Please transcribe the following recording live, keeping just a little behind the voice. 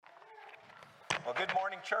Well, good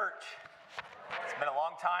morning, church. It's been a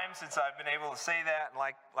long time since I've been able to say that, and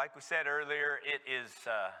like we said earlier, it is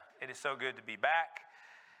so good to be back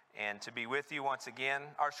and to be with you once again.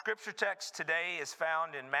 Our scripture text today is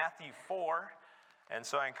found in Matthew 4, and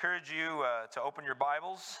so I encourage you to open your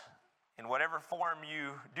Bibles in whatever form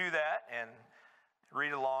you do that and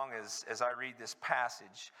read along as I read this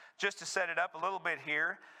passage. Just to set it up a little bit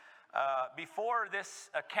here, before this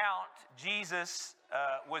account, Jesus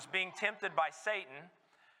was being tempted by Satan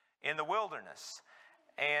in the wilderness.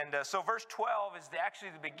 And so verse 12 is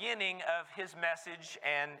actually the beginning of his message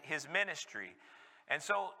and his ministry. And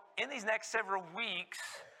so in these next several weeks,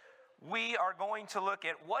 we are going to look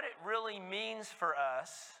at what it really means for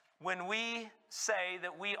us when we say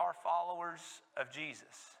that we are followers of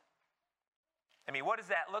Jesus. I mean, what does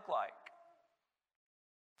that look like?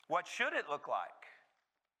 What should it look like?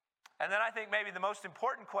 And then I think maybe the most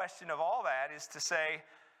important question of all that is to say,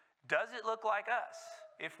 does it look like us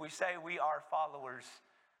if we say we are followers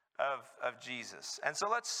of Jesus? And so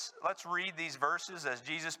let's read these verses as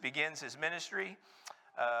Jesus begins his ministry.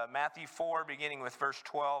 Matthew 4, beginning with verse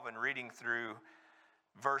 12 and reading through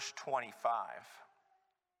verse 25.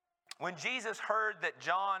 When Jesus heard that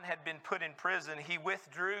John had been put in prison, he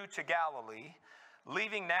withdrew to Galilee.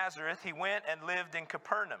 Leaving Nazareth, he went and lived in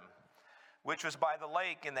Capernaum, which was by the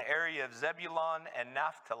lake in the area of Zebulun and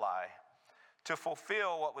Naphtali, to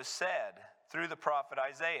fulfill what was said through the prophet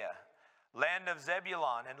Isaiah. Land of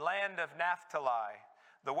Zebulun and land of Naphtali,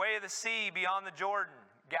 the way of the sea beyond the Jordan,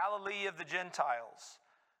 Galilee of the Gentiles.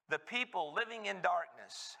 The people living in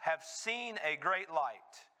darkness have seen a great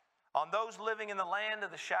light. On those living in the land of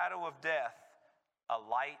the shadow of death, a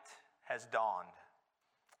light has dawned.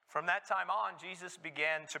 From that time on, Jesus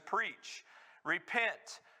began to preach,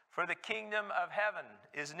 "Repent, for the kingdom of heaven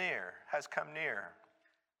has come near."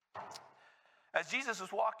 As Jesus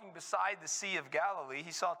was walking beside the Sea of Galilee,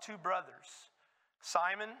 he saw two brothers,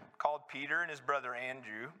 Simon, called Peter, and his brother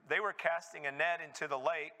Andrew. They were casting a net into the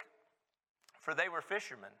lake, for they were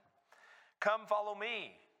fishermen. "Come, follow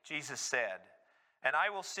me," Jesus said, "and I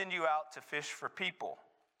will send you out to fish for people."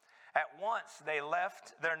 At once they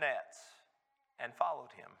left their nets and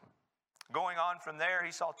followed him. Going on from there,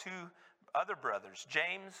 he saw two other brothers,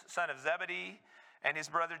 James, son of Zebedee, and his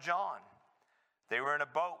brother John. They were in a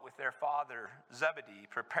boat with their father Zebedee,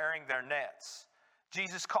 preparing their nets.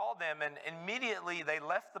 Jesus called them, and immediately they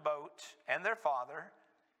left the boat and their father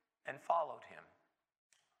and followed him.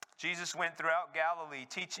 Jesus went throughout Galilee,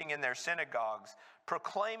 teaching in their synagogues,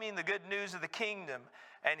 proclaiming the good news of the kingdom,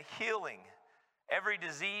 and healing every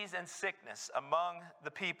disease and sickness among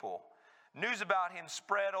the people. News about him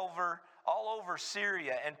spread all over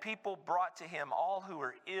Syria, and people brought to him all who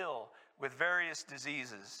were ill with various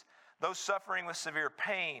diseases, those suffering with severe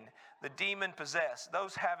pain, the demon-possessed,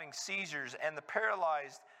 those having seizures, and the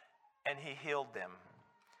paralyzed, and he healed them.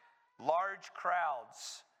 Large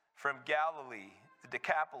crowds from Galilee, the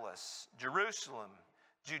Decapolis, Jerusalem,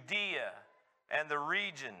 Judea, and the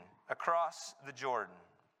region across the Jordan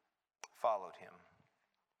followed him.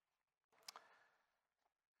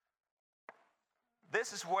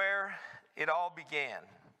 This is where it all began.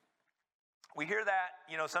 We hear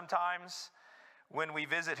that, sometimes when we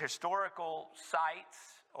visit historical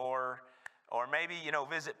sites or maybe,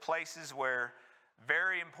 visit places where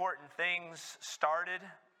very important things started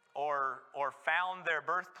or found their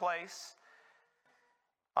birthplace.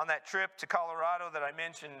 On that trip to Colorado that I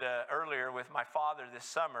mentioned earlier with my father this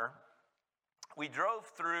summer, we drove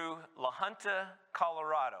through La Junta,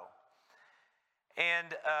 Colorado.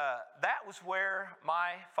 And that was where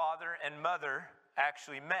my father and mother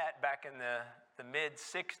actually met back in the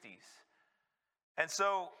mid-60s. And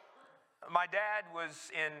so my dad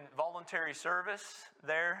was in voluntary service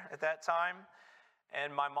there at that time,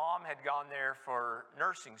 and my mom had gone there for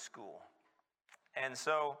nursing school. And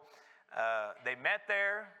so they met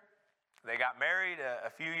there, they got married a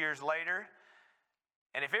few years later,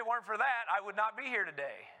 and if it weren't for that, I would not be here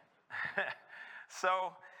today.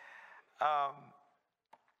 So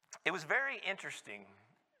it was very interesting,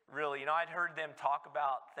 really. I'd heard them talk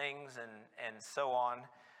about things and so on,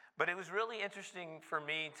 but it was really interesting for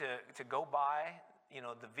me to go by,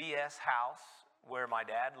 the VS house where my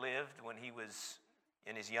dad lived when he was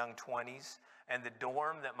in his young 20s, and the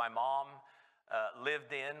dorm that my mom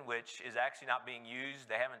lived in, which is actually not being used.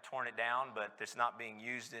 They haven't torn it down, but it's not being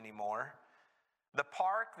used anymore. The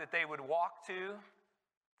park that they would walk to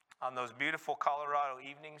on those beautiful Colorado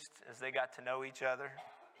evenings as they got to know each other.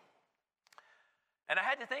 And I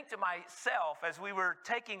had to think to myself, as we were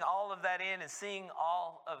taking all of that in and seeing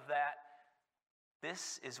all of that,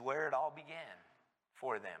 this is where it all began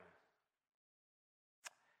for them.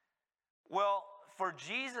 Well, for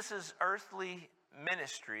Jesus' earthly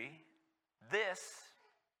ministry, this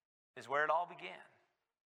is where it all began.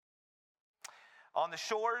 On the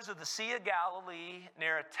shores of the Sea of Galilee,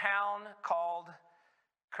 near a town called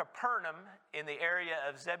Capernaum in the area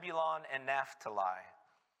of Zebulun and Naphtali.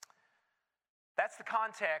 That's the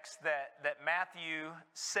context that Matthew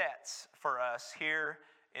sets for us here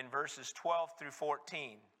in verses 12 through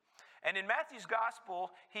 14. And in Matthew's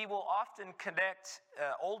gospel, he will often connect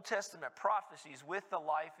Old Testament prophecies with the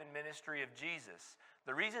life and ministry of Jesus.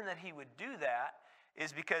 The reason that he would do that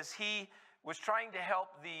is because he was trying to help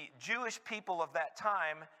the Jewish people of that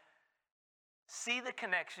time see the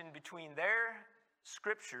connection between their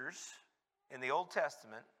scriptures in the Old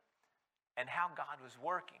Testament and how God was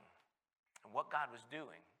working and what God was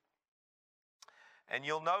doing. And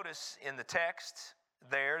you'll notice in the text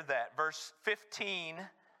there that verse 15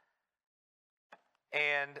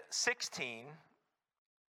 and 16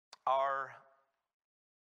 are,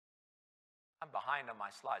 I'm behind on my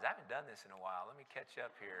slides. I haven't done this in a while. Let me catch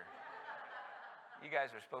up here. You guys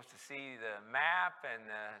are supposed to see the map and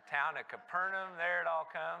the town of Capernaum. There it all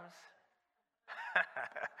comes.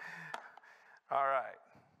 All right.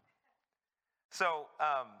 So,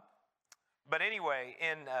 but anyway,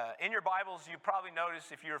 in your Bibles, you probably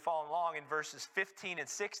noticed if you were following along in verses 15 and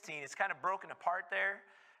 16, it's kind of broken apart there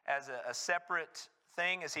as a separate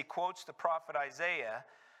thing as he quotes the prophet Isaiah.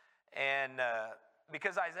 And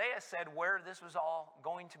because Isaiah said where this was all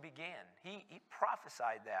going to begin. He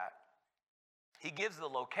prophesied that. He gives the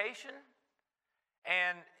location,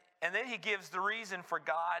 and then he gives the reason for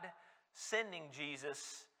God sending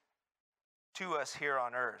Jesus to us here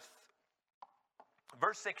on earth.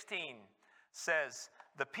 Verse 16 says,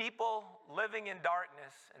 the people living in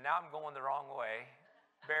darkness, and now I'm going the wrong way.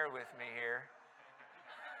 Bear with me here.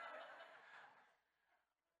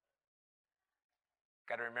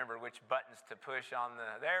 Got to remember which buttons to push on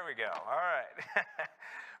there we go. All right.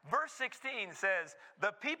 Verse 16 says,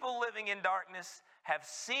 the people living in darkness have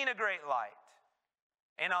seen a great light.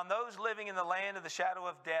 And on those living in the land of the shadow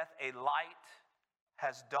of death, a light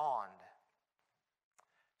has dawned.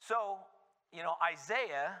 So,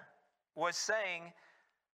 Isaiah was saying,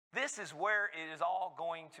 this is where it is all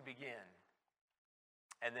going to begin.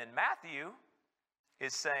 And then Matthew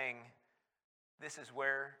is saying, this is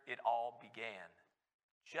where it all began.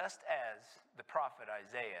 Just as the prophet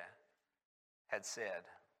Isaiah had said.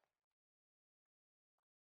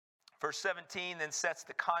 Verse 17 then sets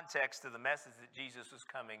the context of the message that Jesus was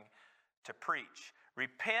coming to preach.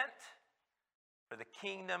 Repent, for the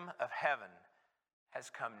kingdom of heaven has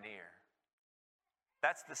come near.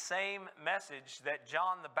 That's the same message that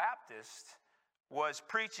John the Baptist was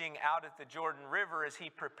preaching out at the Jordan River as he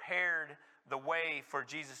prepared the way for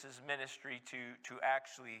Jesus' ministry to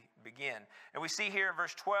actually begin. And we see here in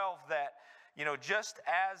verse 12 that, just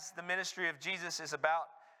as the ministry of Jesus is about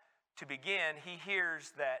to begin, he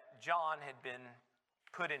hears that John had been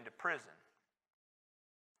put into prison.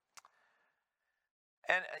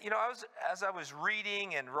 And, as I was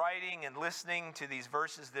reading and writing and listening to these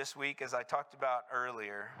verses this week, as I talked about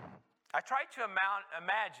earlier, I tried to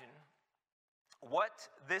imagine what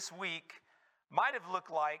this week might have looked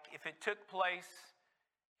like if it took place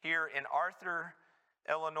here in Arthur,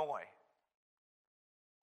 Illinois.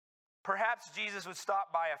 Perhaps Jesus would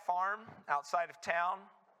stop by a farm outside of town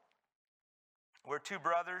where two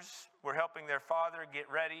brothers were helping their father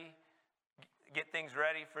get things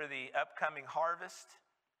ready for the upcoming harvest.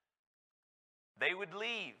 They would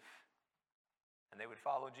leave and they would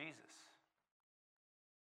follow Jesus.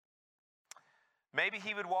 Maybe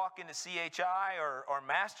he would walk into CHI or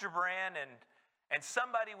Master Brand and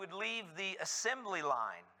somebody would leave the assembly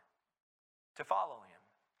line to follow him.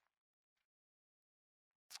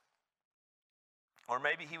 Or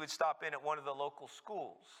maybe he would stop in at one of the local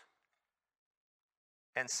schools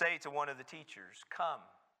and say to one of the teachers, come,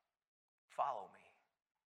 follow me.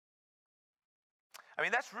 I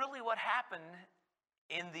mean, that's really what happened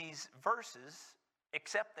in these verses,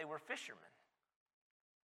 except they were fishermen.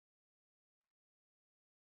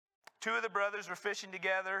 Two of the brothers were fishing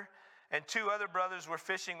together, and two other brothers were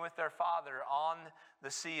fishing with their father on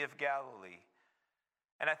the Sea of Galilee.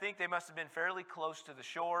 And I think they must have been fairly close to the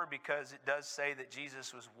shore, because it does say that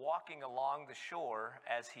Jesus was walking along the shore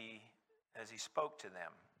as he spoke to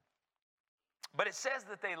them. But it says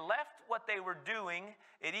that they left what they were doing.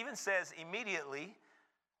 It even says immediately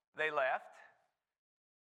they left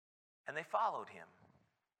and they followed him.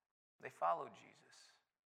 They followed Jesus.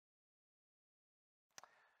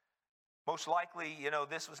 Most likely,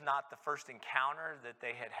 this was not the first encounter that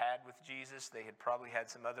they had with Jesus. They had probably had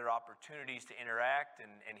some other opportunities to interact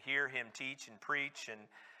and hear him teach and preach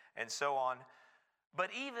and so on.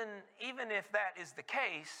 But even if that is the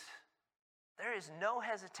case, there is no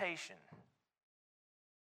hesitation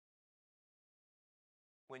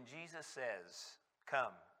when Jesus says,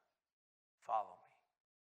 "Come, follow me."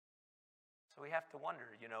 So we have to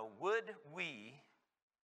wonder, would we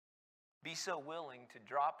be so willing to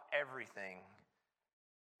drop everything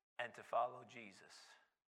and to follow Jesus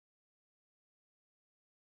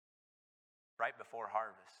right before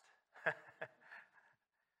harvest?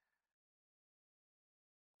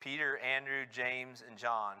 Peter, Andrew, James, and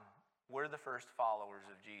John were the first followers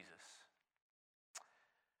of Jesus.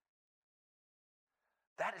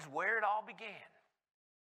 That is where it all began.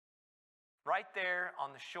 Right there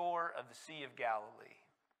on the shore of the Sea of Galilee.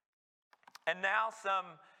 And now,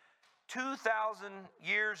 some 2,000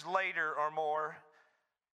 years later or more,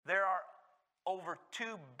 there are over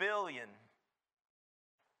 2 billion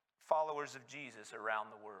followers of Jesus around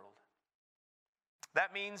the world.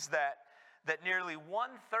 That means that nearly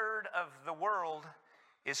 1/3 of the world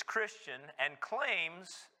is Christian and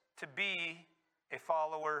claims to be a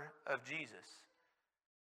follower of Jesus.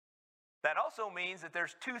 That also means that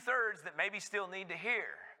there's 2/3 that maybe still need to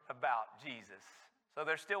hear about Jesus. So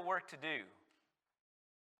there's still work to do.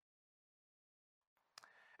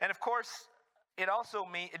 And of course, it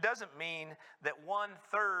doesn't mean that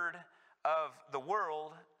 1/3 of the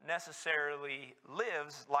world necessarily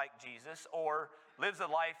lives like Jesus or lives a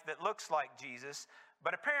life that looks like Jesus,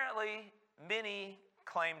 but apparently many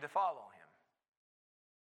claim to follow him.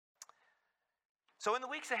 So in the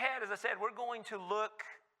weeks ahead, as I said, we're going to look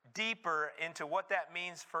deeper into what that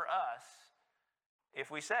means for us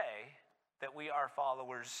if we say that we are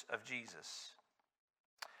followers of Jesus.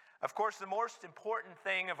 Of course, the most important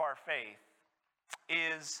thing of our faith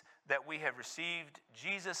is that we have received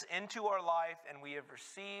Jesus into our life and we have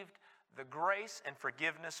received the grace and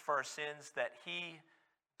forgiveness for our sins that he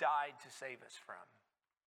died to save us from.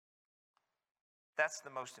 That's the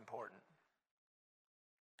most important.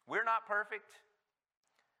 We're not perfect.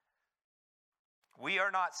 We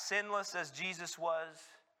are not sinless as Jesus was,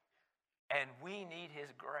 and we need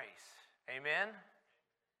his grace. Amen?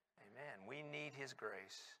 Amen. We need his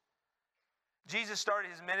grace. Jesus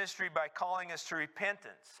started his ministry by calling us to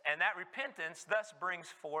repentance, and that repentance thus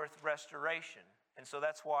brings forth restoration. And so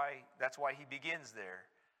that's why he begins there.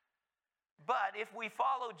 But if we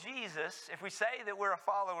follow Jesus, if we say that we're a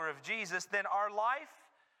follower of Jesus, then our life,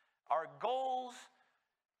 our goals,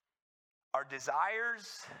 our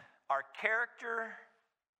desires, our character,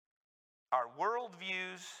 our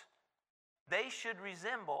worldviews, they should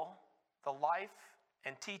resemble the life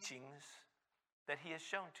and teachings that he has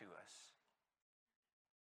shown to us.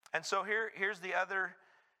 And so here's the other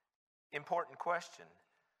important question.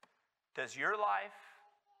 Does your life,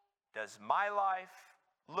 does my life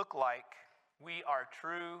look like we are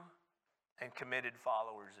true and committed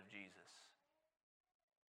followers of Jesus?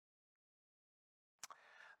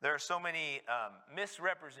 There are so many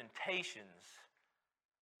misrepresentations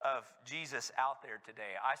of Jesus out there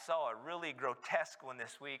today. I saw a really grotesque one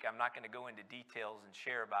this week. I'm not going to go into details and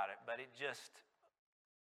share about it, but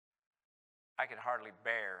I could hardly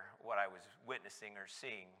bear what I was witnessing or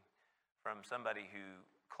seeing from somebody who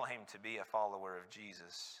claimed to be a follower of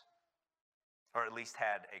Jesus, or at least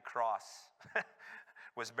had a cross,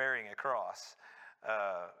 was bearing a cross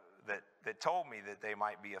that told me that they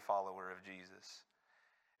might be a follower of Jesus.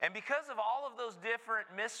 And because of all of those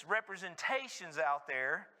different misrepresentations out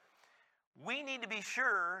there, we need to be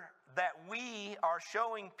sure that we are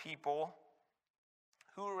showing people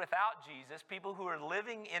who are without Jesus, people who are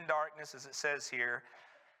living in darkness, as it says here,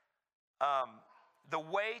 the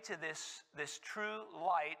way to this true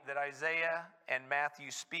light that Isaiah and Matthew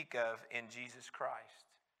speak of in Jesus Christ.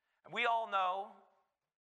 And we all know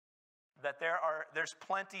that there's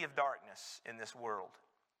plenty of darkness in this world.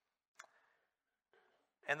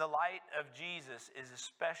 And the light of Jesus is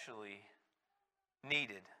especially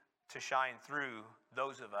needed to shine through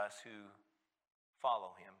those of us who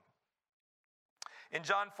follow him. In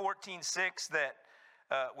John 14:6 that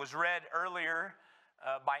was read earlier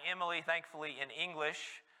by Emily, thankfully in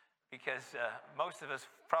English, because most of us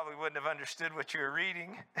probably wouldn't have understood what you were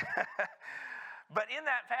reading. But in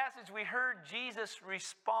that passage, we heard Jesus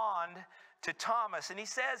respond to Thomas, and he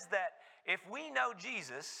says that if we know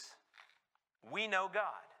Jesus, we know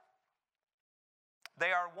God.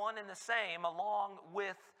 They are one and the same, along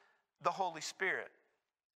with the Holy Spirit.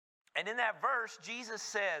 And in that verse, Jesus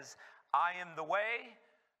says, I am the way,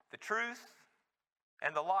 the truth,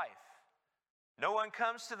 and the life. No one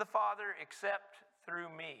comes to the Father except through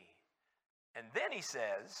me. And then he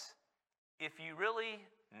says, if you really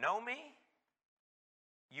know me,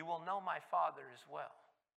 you will know my Father as well.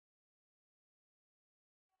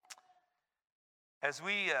 As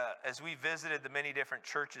we visited the many different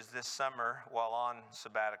churches this summer while on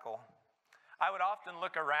sabbatical, I would often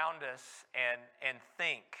look around us and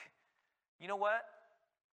think, you know what?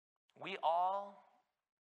 We all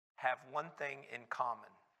have one thing in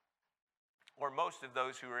common, or most of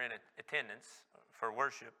those who are in attendance for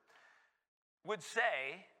worship would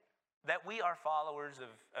say that we are followers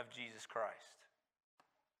of Jesus Christ.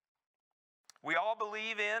 We all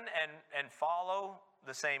believe in and follow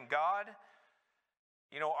the same God.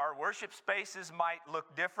 You know, our worship spaces might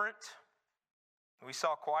look different. We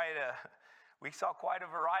saw quite a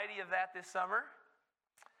variety of that this summer.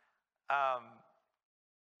 Our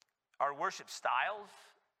worship styles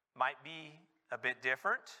might be a bit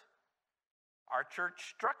different. Our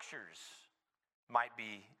church structures might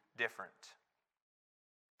be different.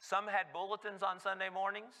 Some had bulletins on Sunday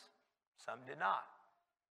mornings, some did not.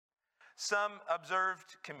 Some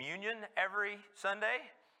observed communion every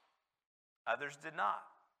Sunday, others did not.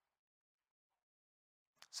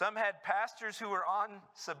 Some had pastors who were on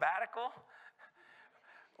sabbatical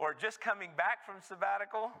or just coming back from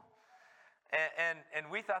sabbatical. And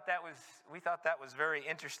we thought that was very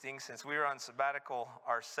interesting since we were on sabbatical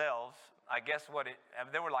ourselves. I guess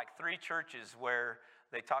there were like 3 churches where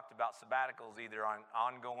they talked about sabbaticals either on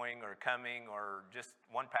ongoing or coming, or just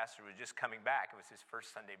one pastor was just coming back. It was his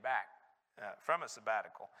first Sunday back from a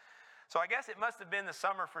sabbatical. So I guess it must have been the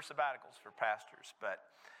summer for sabbaticals for pastors.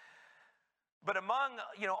 But among,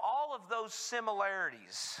 all of those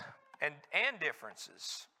similarities and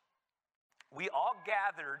differences, we all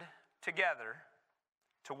gathered together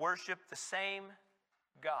to worship the same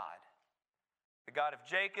God. The God of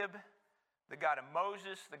Jacob, the God of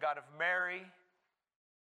Moses, the God of Mary,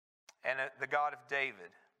 and the God of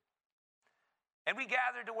David. And we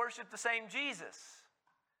gathered to worship the same Jesus,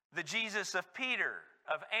 the Jesus of Peter,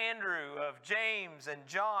 of Andrew, of James, and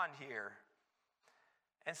John here.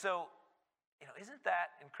 And so, isn't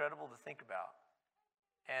that incredible to think about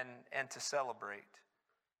and to celebrate?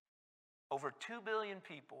 Over 2 billion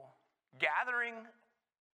people gathering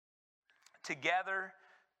together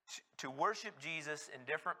to worship Jesus in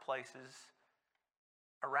different places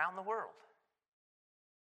around the world.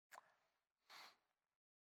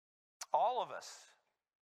 All of us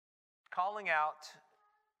calling out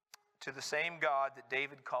to the same God that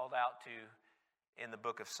David called out to in the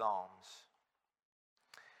book of Psalms.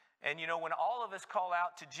 And when all of us call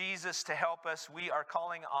out to Jesus to help us, we are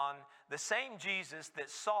calling on the same Jesus that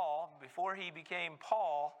Saul, before he became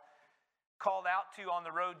Paul, called out to on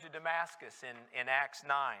the road to Damascus in Acts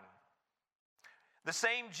 9. The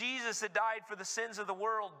same Jesus that died for the sins of the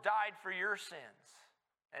world died for your sins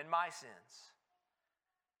and my sins.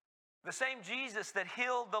 The same Jesus that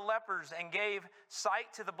healed the lepers and gave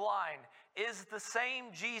sight to the blind is the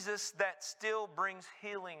same Jesus that still brings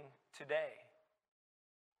healing today.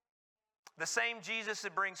 The same Jesus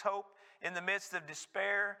that brings hope in the midst of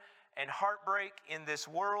despair and heartbreak in this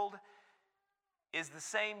world is the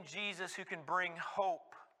same Jesus who can bring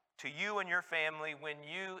hope to you and your family when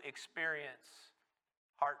you experience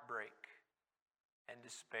heartbreak and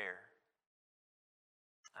despair.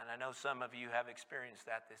 And I know some of you have experienced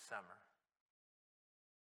that this summer.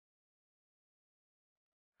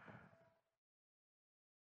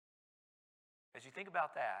 As you think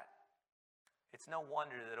about that, it's no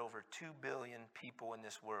wonder that over 2 billion people in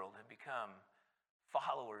this world have become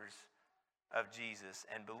followers of Jesus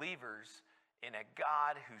and believers in a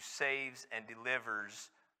God who saves and delivers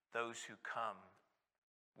those who come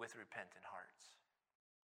with repentant hearts.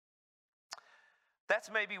 That's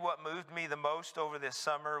maybe what moved me the most over this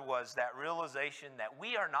summer, was that realization that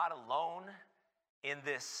we are not alone in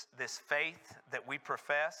this faith that we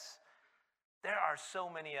profess. There are so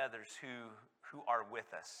many others who are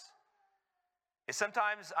with us. It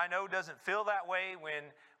sometimes, I know, doesn't feel that way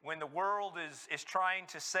when the world is trying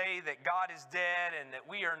to say that God is dead and that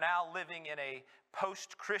we are now living in a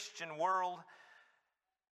post-Christian world.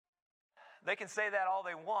 They can say that all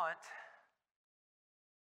they want,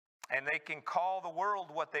 and they can call the world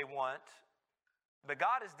what they want, but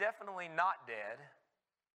God is definitely not dead,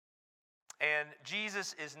 and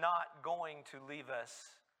Jesus is not going to leave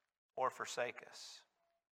us or forsake us.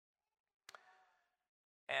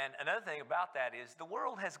 And another thing about that is the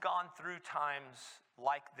world has gone through times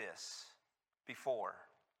like this before.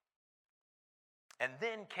 And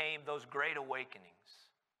then came those great awakenings,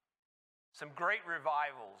 some great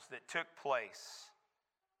revivals that took place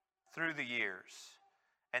through the years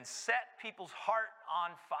and set people's heart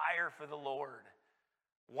on fire for the Lord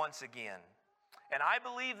once again. And I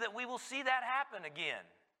believe that we will see that happen again.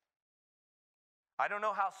 I don't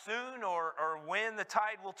know how soon or when the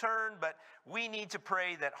tide will turn, but we need to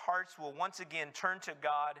pray that hearts will once again turn to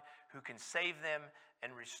God who can save them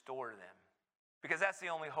and restore them. Because that's the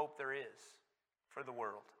only hope there is for the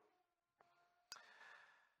world.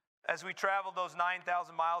 As we traveled those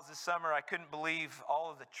 9,000 miles this summer, I couldn't believe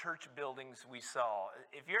all of the church buildings we saw.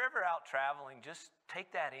 If you're ever out traveling, just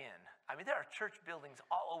take that in. I mean, there are church buildings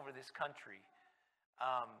all over this country.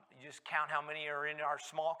 You just count how many are in our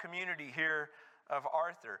small community here of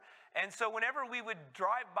Arthur. And so whenever we would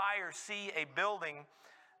drive by or see a building,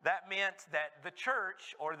 that meant that the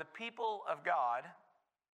church or the people of God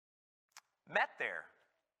met there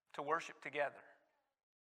to worship together.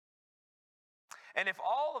 And if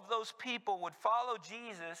all of those people would follow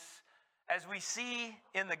Jesus as we see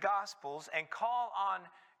in the Gospels and call on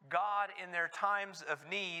God in their times of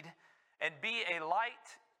need and be a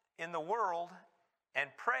light in the world and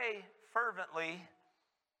pray fervently,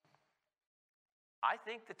 I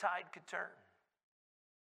think the tide could turn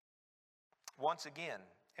once again,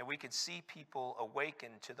 and we could see people awaken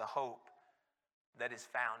to the hope that is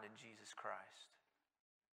found in Jesus Christ.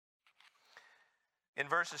 In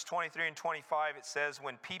verses 23 and 25, it says,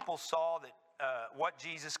 when people saw that what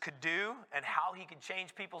Jesus could do and how he could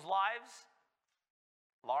change people's lives,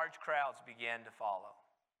 large crowds began to follow.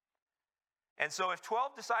 And so if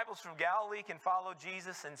 12 disciples from Galilee can follow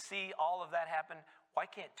Jesus and see all of that happen, why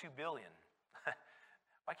can't 2 billion?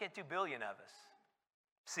 Why can't 2 billion of us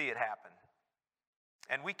see it happen?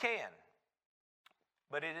 And we can.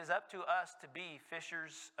 But it is up to us to be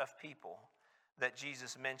fishers of people that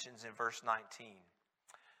Jesus mentions in verse 19.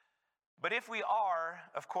 But if we are,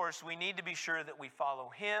 of course, we need to be sure that we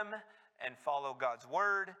follow him and follow God's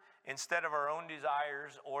word instead of our own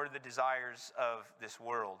desires or the desires of this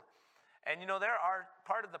world. And you know, there are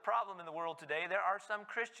part of the problem in the world today. There are some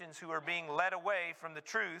Christians who are being led away from the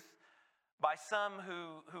truth by some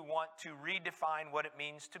who want to redefine what it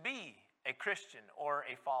means to be a Christian or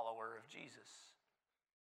a follower of Jesus.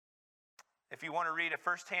 If you want to read a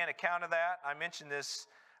firsthand account of that, I mentioned this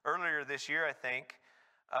earlier this year, I think.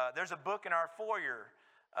 There's a book in our foyer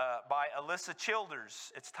by Alyssa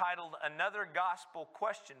Childers. It's titled Another Gospel ?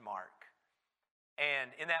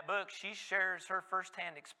 And in that book, she shares her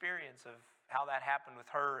firsthand experience of how that happened with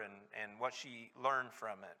her and what she learned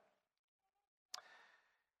from it.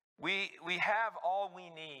 We have all we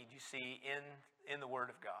need, you see, in the Word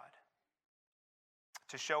of God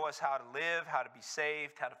to show us how to live, how to be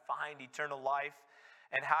saved, how to find eternal life,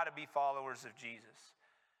 and how to be followers of Jesus.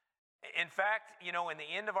 In fact, you know, in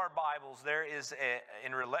the end of our Bibles, there is,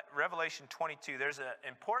 in Revelation 22, there's an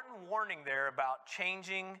important warning there about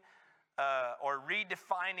changing or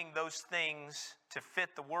redefining those things to fit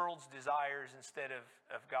the world's desires instead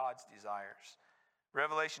of God's desires.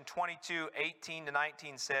 Revelation 22, 18 to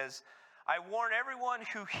 19 says, I warn everyone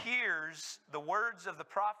who hears the words of the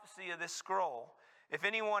prophecy of this scroll. If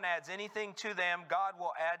anyone adds anything to them, God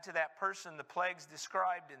will add to that person the plagues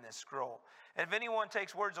described in this scroll. And if anyone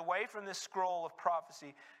takes words away from this scroll of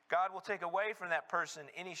prophecy, God will take away from that person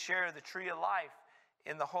any share of the tree of life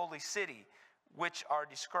in the holy city, which are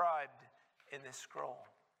described in this scroll.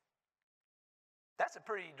 That's a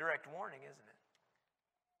pretty direct warning, isn't it?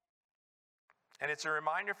 And it's a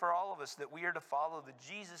reminder for all of us that we are to follow the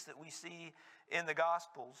Jesus that we see in the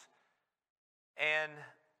Gospels and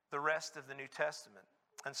the rest of the New Testament.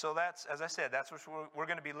 And so that's, as I said, that's what we're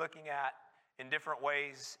going to be looking at in different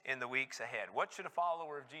ways in the weeks ahead. What should a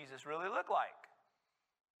follower of Jesus really look like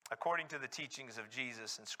according to the teachings of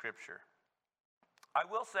Jesus in Scripture? I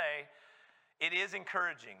will say it is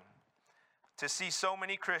encouraging to see so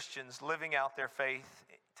many Christians living out their faith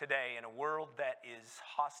today in a world that is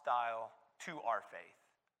hostile to our faith.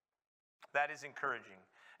 That is encouraging.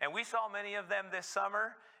 And we saw many of them this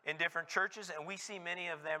summer in different churches, and we see many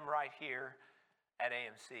of them right here at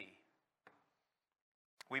AMC.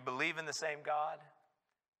 We believe in the same God.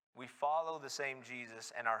 We follow the same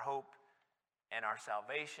Jesus, and our hope and our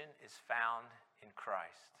salvation is found in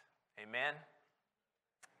Christ. Amen?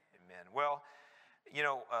 Amen. Well, you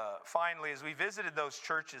know, finally, as we visited those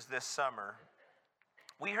churches this summer,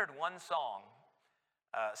 we heard one song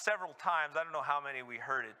several times. I don't know how many we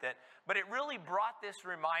heard it, but it really brought this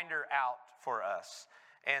reminder out for us.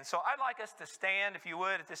 And so I'd like us to stand, if you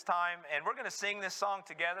would, at this time, and we're going to sing this song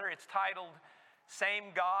together. It's titled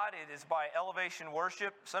Same God. It is by Elevation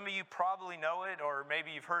Worship. Some of you probably know it, or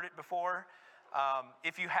maybe you've heard it before.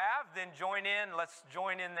 If you have, then join in. Let's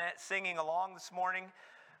join in that singing along this morning.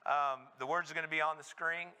 The words are going to be on the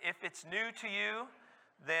screen. If it's new to you,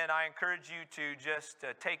 then I encourage you to just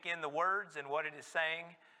take in the words and what it is saying,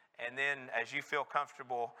 and then as you feel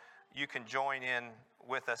comfortable, you can join in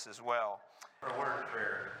with us as well. For a word of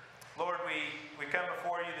prayer. Lord, we come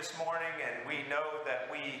before you this morning and we know that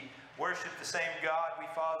we worship the same God, we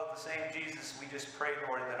follow the same Jesus. We just pray,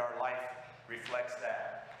 Lord, that our life reflects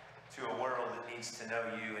that to a world that needs to know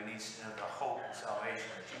you and needs to know the hope and salvation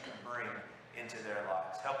that you can bring into their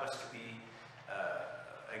lives. Help us to be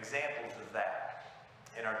examples of that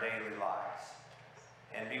in our daily lives.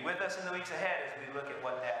 And be with us in the weeks ahead as we look at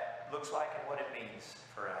what that looks like and what it means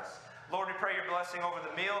for us. Lord, we pray your blessing over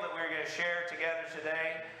the meal that we're going to share together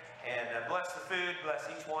today. And bless the food, bless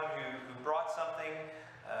each one who brought something.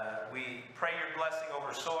 We pray your blessing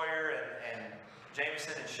over Sawyer and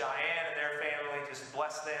Jameson and Cheyenne and their family. Just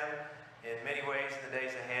bless them in many ways in the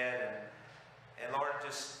days ahead. And Lord,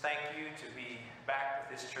 just thank you to be back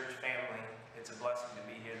with this church family. It's a blessing to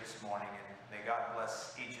be here this morning. And may God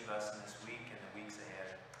bless each of us in this week and the weeks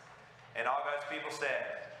ahead. And all God's people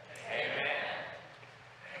said, Amen.